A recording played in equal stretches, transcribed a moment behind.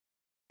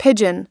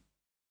pigeon,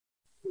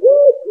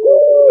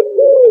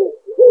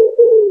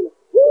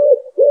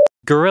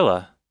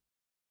 gorilla,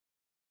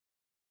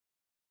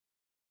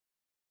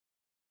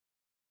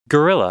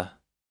 gorilla,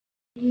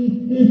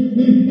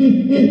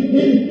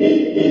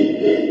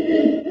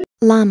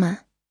 llama,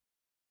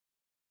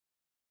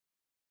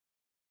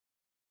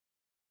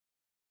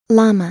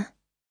 llama,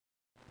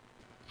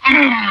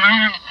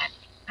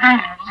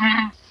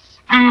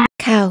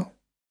 cow,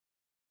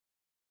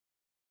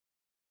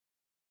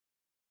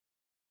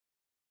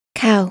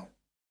 cow,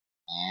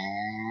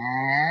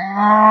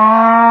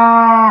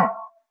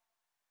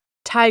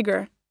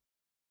 tiger,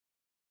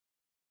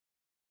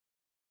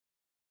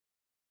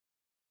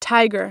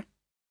 tiger,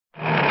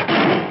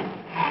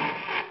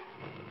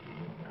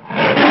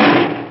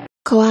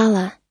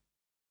 koala,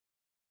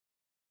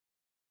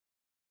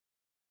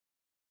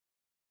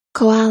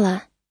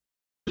 koala,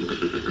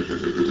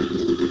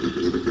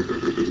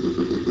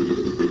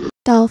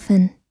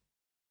 dolphin,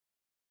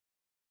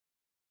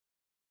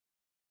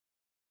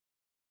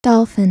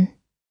 dolphin,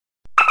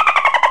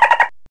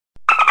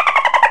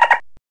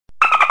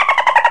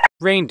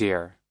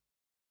 reindeer,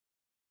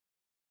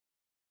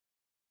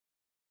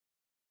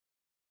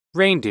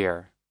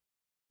 reindeer,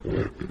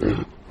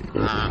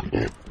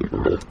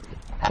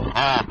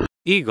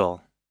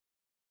 eagle,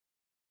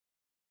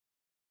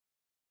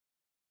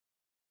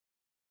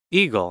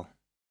 eagle,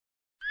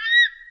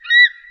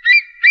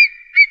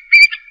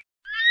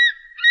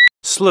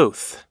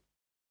 sleuth,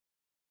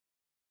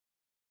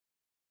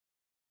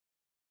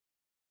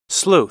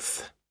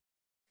 sleuth,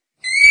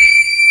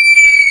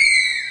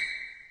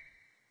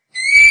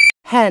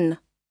 hen,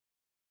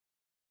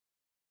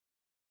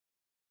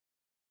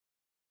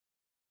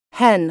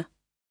 hen,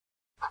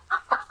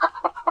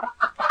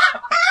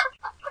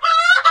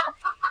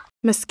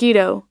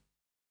 mosquito,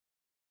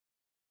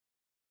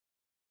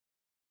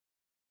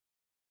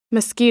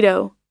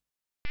 mosquito,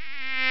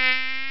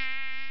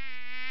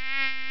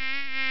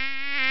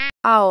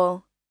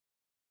 owl,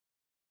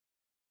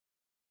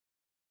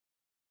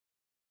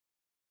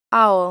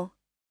 owl,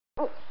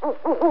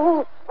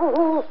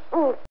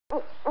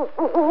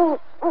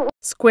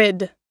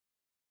 squid,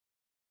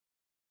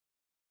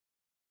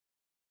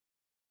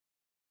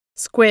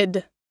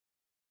 squid,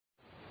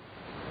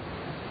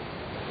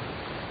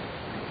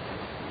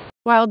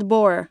 wild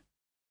boar,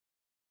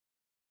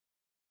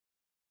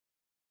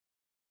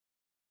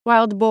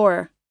 wild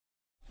boar,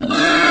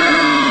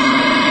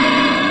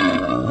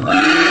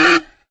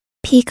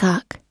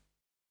 peacock,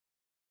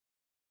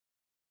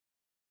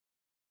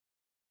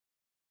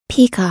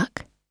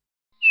 peacock,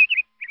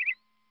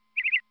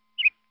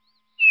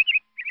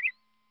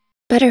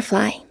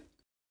 butterfly,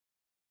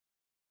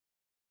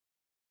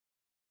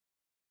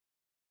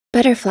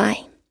 butterfly,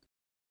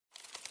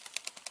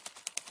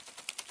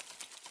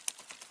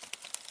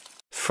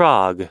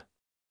 frog,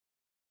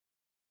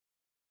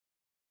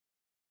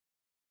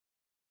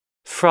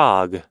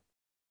 frog,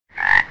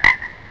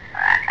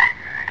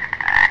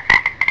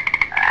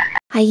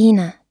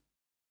 hyena,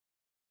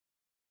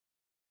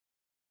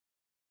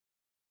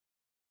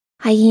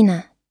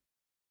 hyena,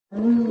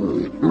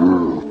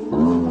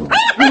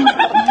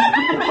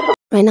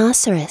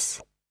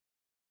 rhinoceros,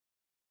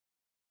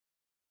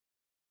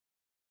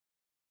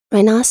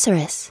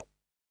 rhinoceros,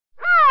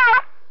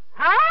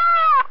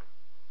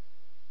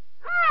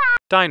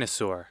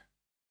 dinosaur,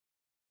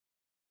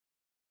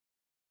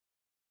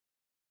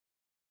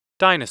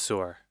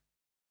 dinosaur,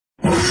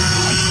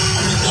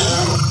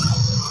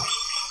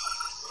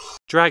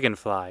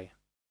 dragonfly,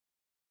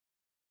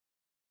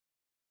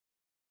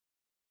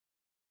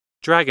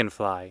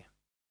 dragonfly,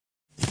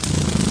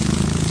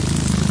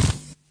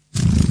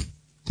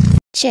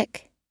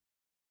 chick,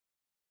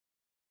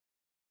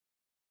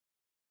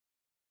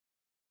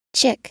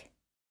 chick,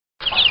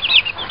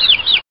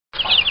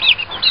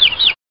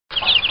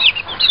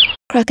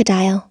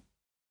 crocodile,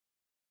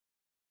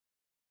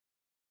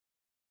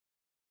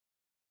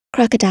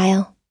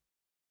 crocodile,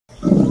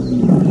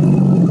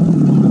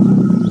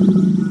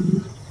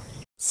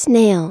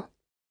 snail,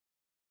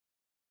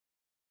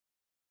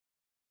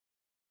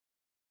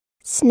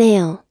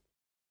 snail,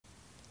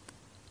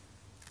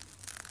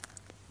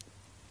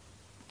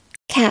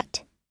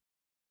 cat,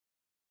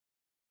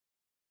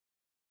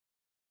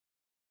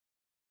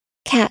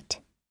 cat,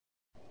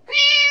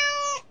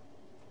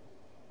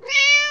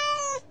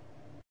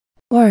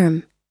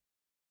 worm,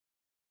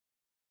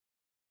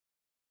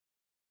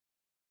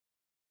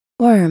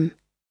 worm,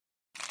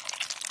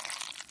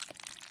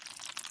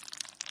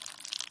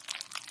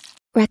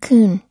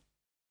 raccoon,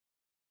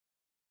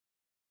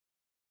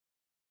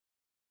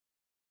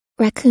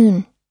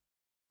 raccoon,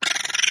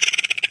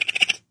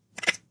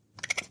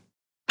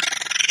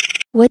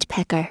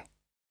 woodpecker,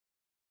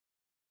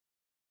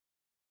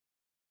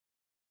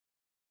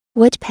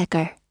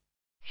 woodpecker,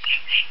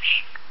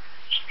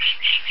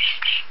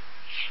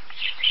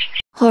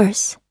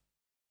 horse,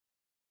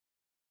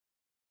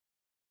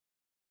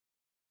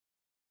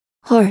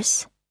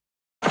 horse,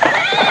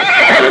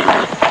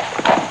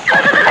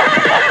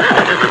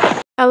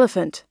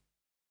 elephant,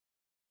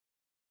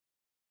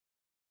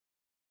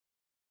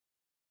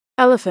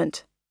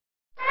 elephant,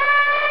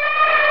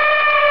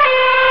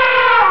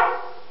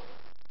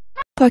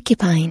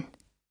 porcupine,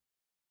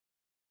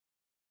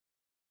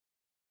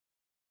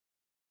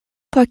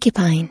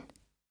 porcupine,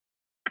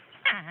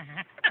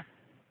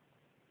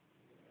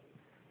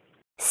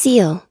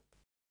 seal,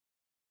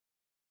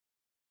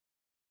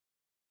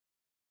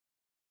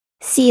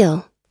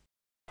 seal,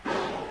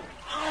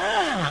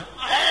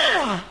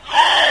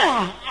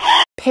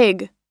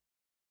 pig,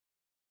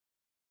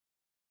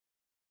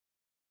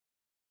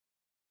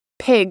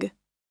 pig,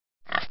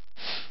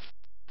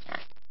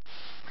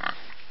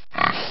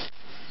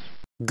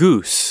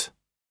 goose,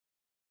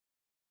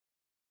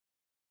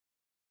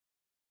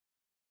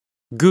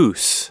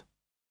 goose,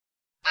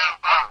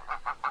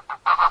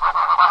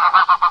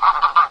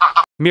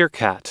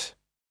 meerkat,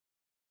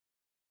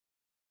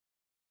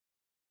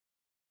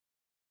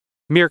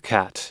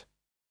 meerkat,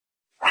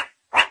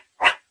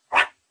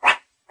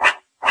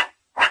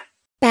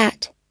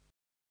 bat,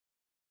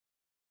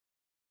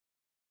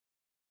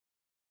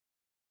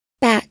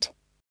 bat,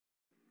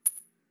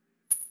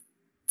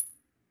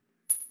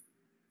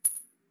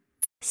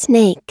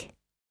 snake,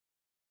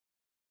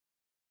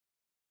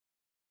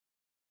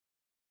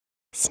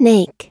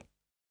 snake,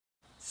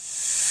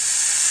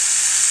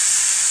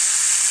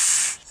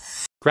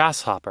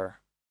 grasshopper,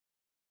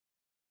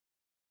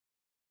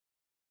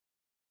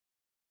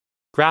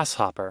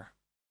 grasshopper,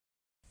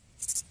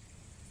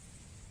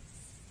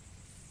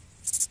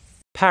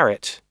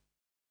 parrot,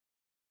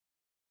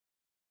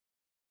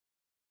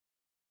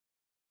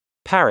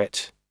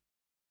 parrot,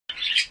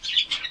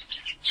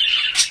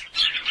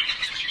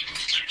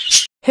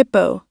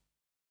 hippo,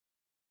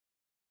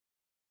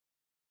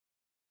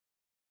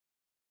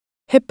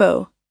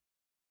 hippo,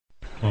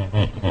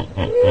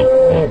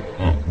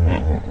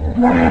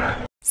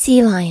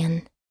 sea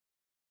lion,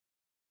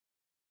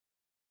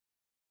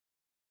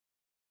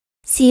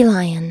 sea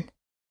lion,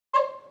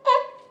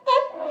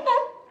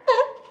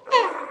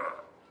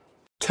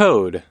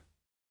 toad,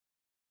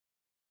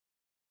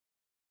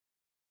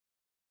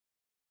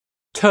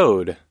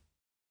 toad,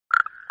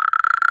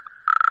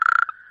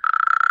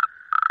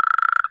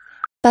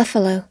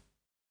 buffalo,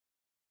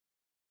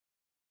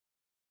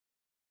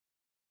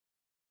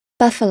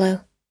 buffalo,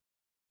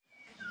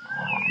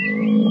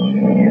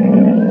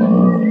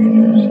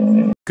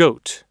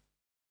 goat,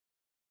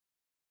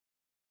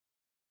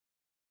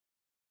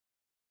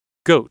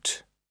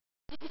 goat,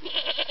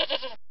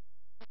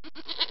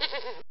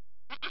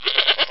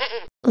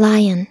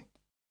 lion,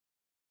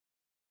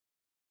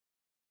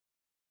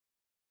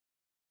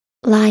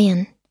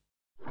 lion,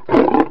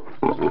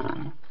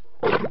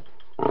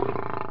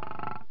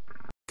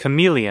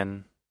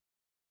 chameleon,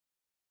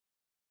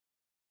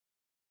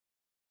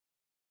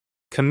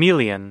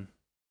 chameleon,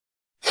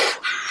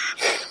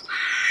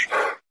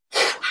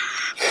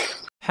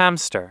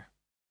 hamster,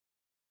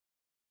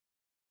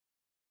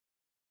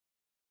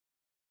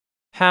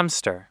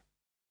 hamster,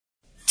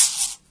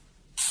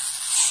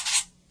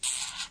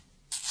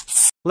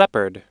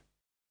 leopard,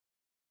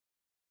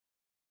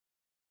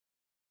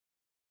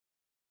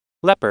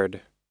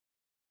 leopard,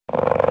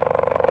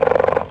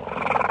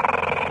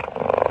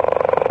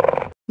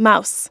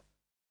 mouse,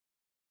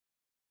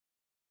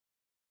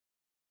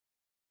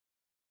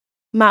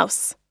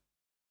 mouse,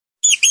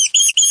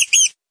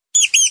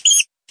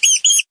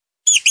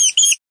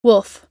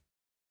 wolf,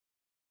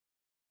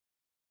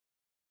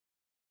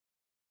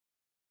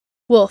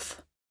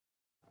 wolf,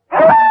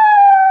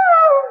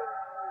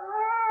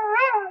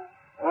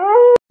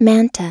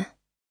 manta,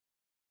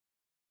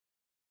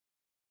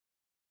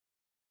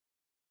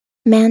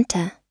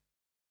 manta,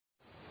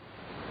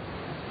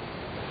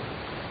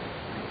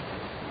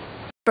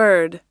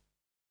 bird,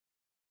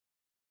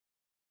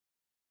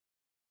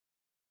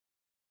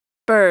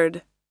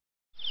 bird,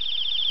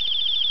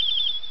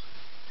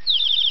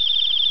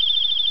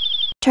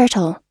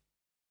 turtle,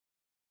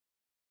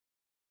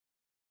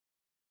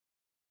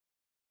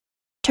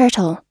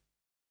 turtle,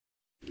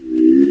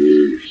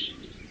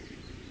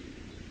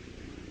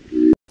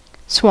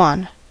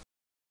 Swan.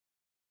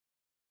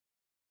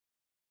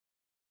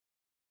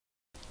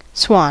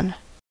 Swan.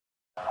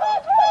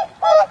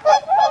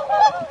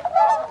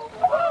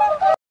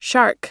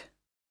 shark,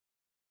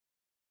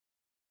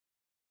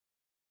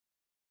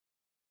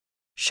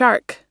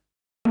 shark,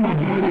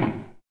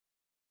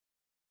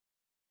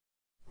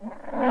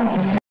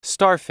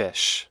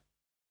 starfish,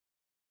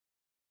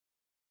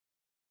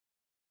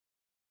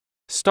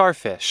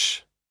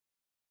 starfish,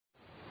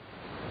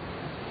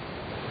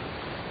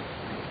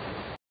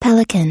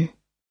 pelican,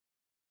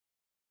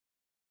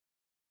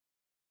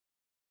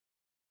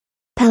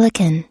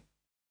 pelican,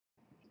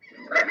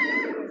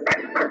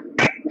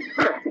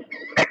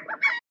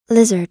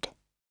 lizard,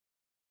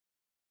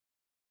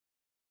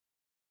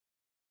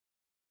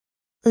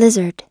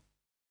 lizard,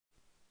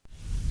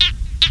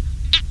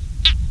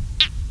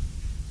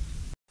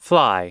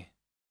 fly,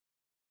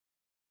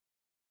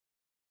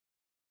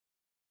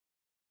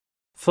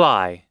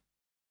 fly,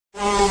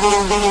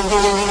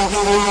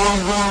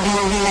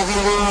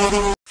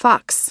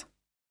 fox,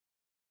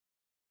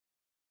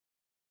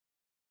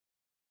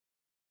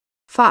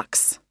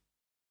 Fox.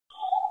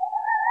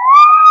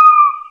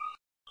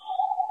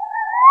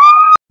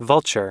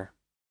 Vulture.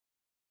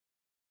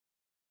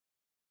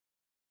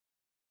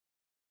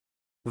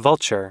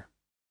 Vulture.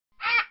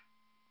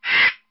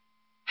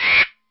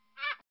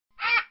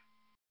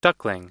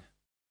 Duckling.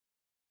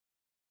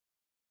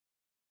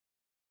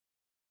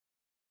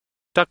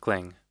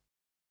 Duckling.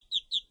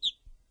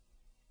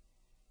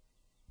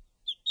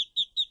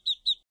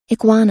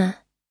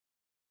 Iguana.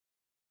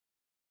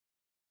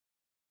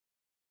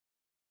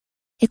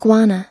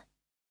 Iguana.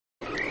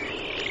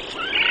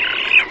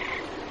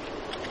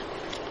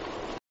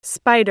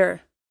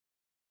 Spider.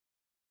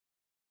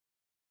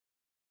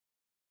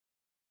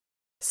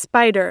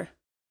 Spider.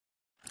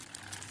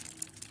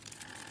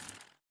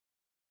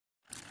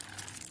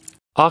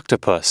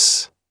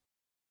 Octopus.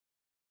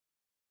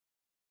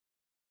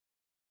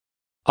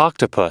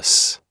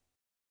 Octopus.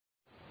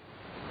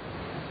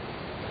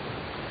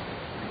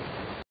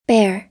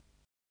 Bear.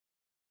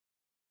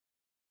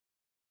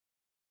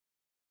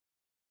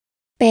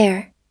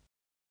 Bear.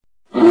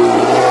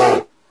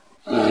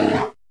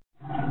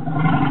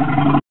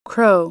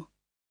 Crow.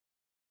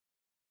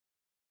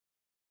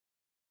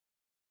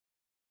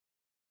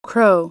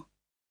 Crow.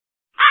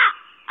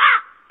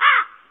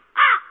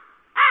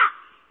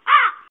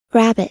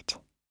 Rabbit.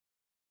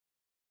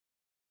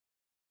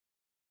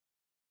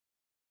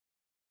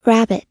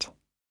 Rabbit.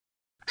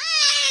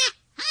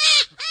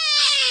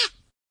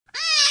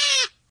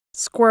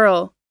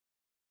 Squirrel.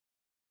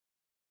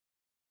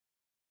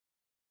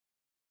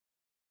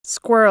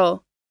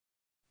 Squirrel.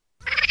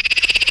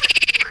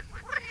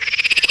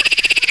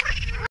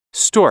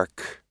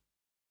 Stork.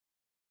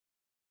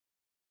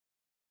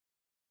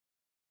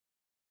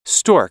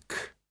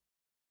 Stork.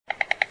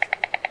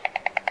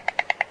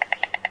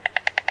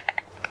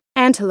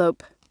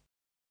 Antelope.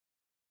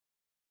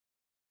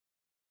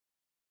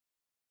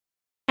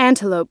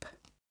 Antelope.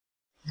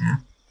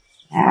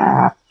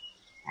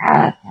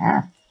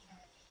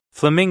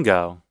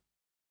 Flamingo.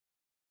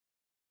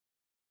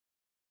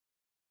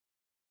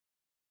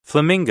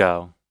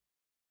 Flamingo.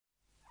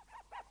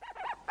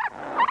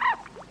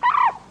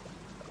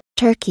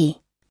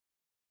 Turkey.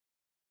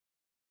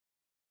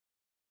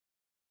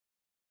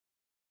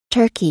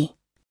 Turkey.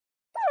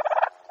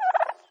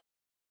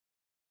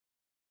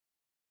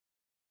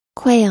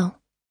 Quail.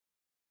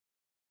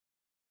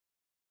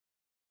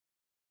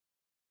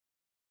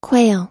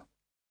 Quail.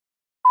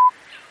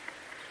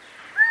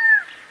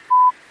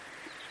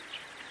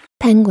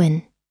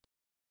 Penguin.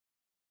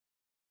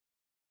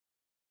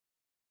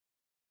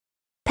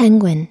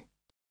 Penguin.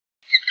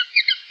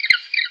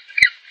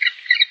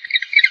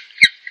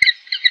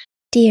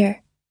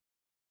 Deer.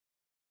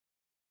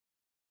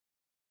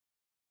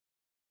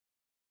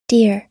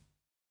 Deer.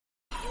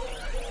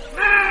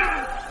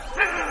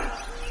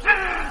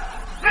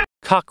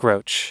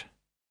 Cockroach.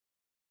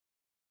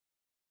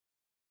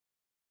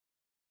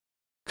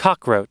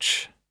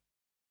 Cockroach.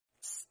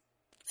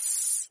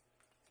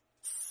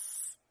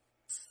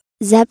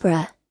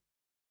 Zebra.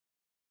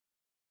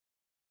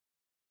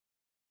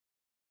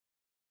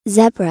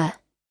 Zebra.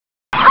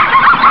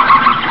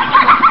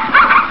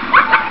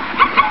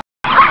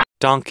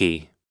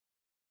 Donkey.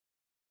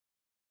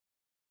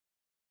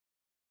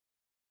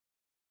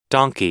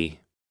 Donkey.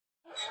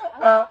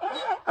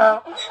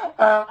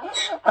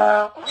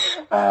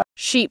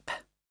 Sheep.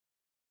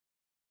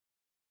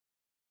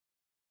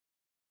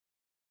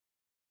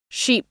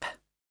 Sheep.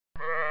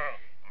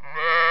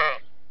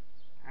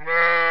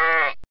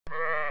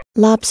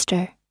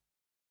 Lobster.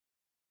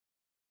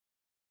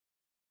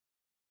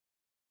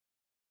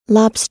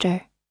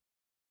 Lobster.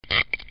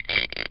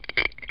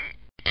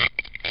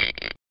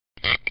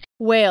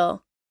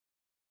 Whale.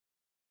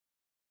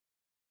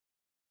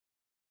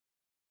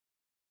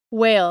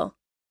 Whale.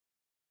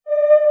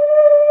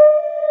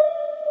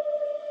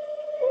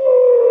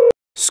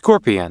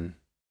 Scorpion.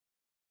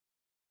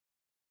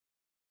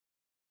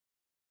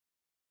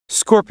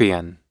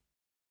 Scorpion.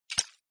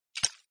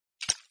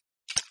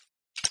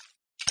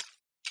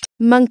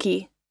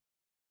 Monkey.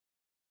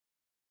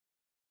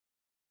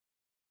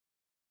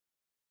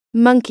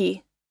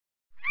 Monkey.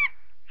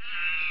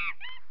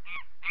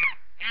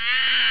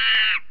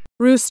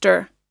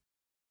 Rooster.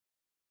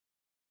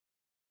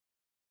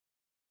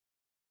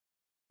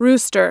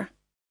 Rooster.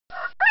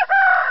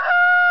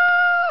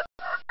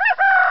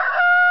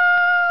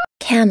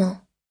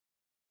 Camel.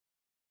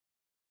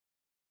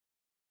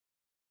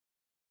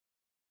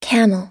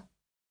 Camel.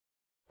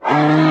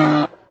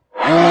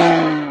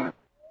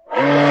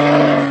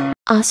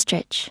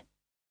 Ostrich.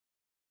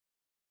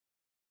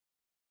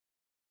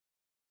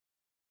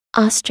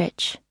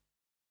 Ostrich.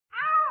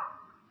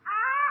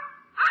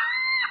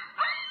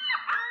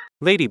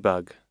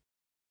 Ladybug.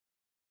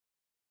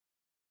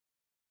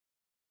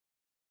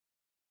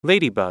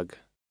 Ladybug.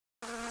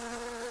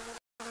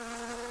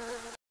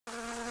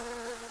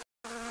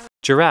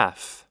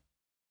 Giraffe.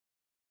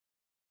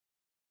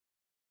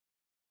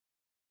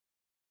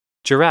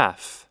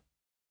 Giraffe.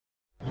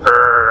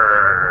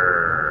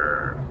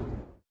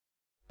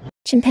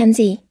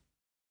 Chimpanzee.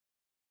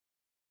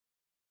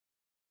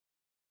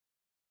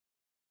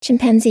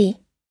 chimpanzee,